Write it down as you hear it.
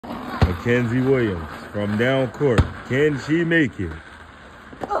Mackenzie Williams from down court. Can she make it?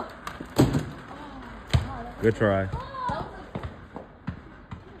 Good try.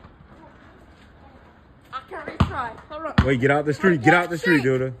 I can't retry. Hold on. Wait, get out the street. Get out the street,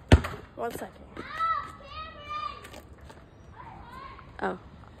 Duda. 1 second. Oh.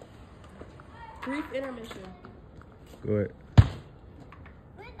 Brief intermission. Go ahead.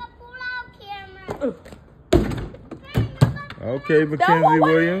 With the pull-out camera. Okay, Mackenzie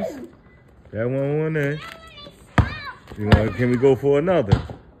Williams. That one went in. Can we go for another?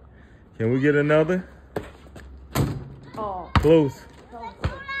 Can we get another? Oh. Close.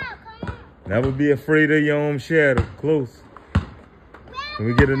 Never be afraid of your own shadow. Close. Can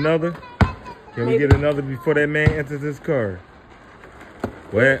we get another? Can we get another before that man enters his car?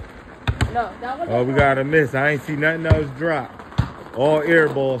 What? No, that was. Oh, we got a miss. I ain't see nothing else drop. All air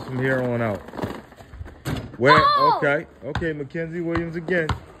balls from here on out. Where? Oh! Okay. Okay, Mackenzie Williams again.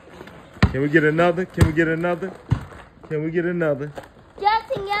 Can we get another? Can we get another? Can we get another?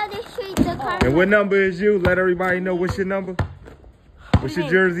 Just in the other street, the car. And what number is you? Let everybody know what's your number. What's your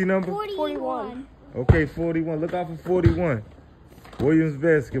jersey number? 41. Okay, 41. Look out for 41. Williams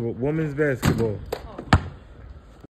basketball. Women's basketball.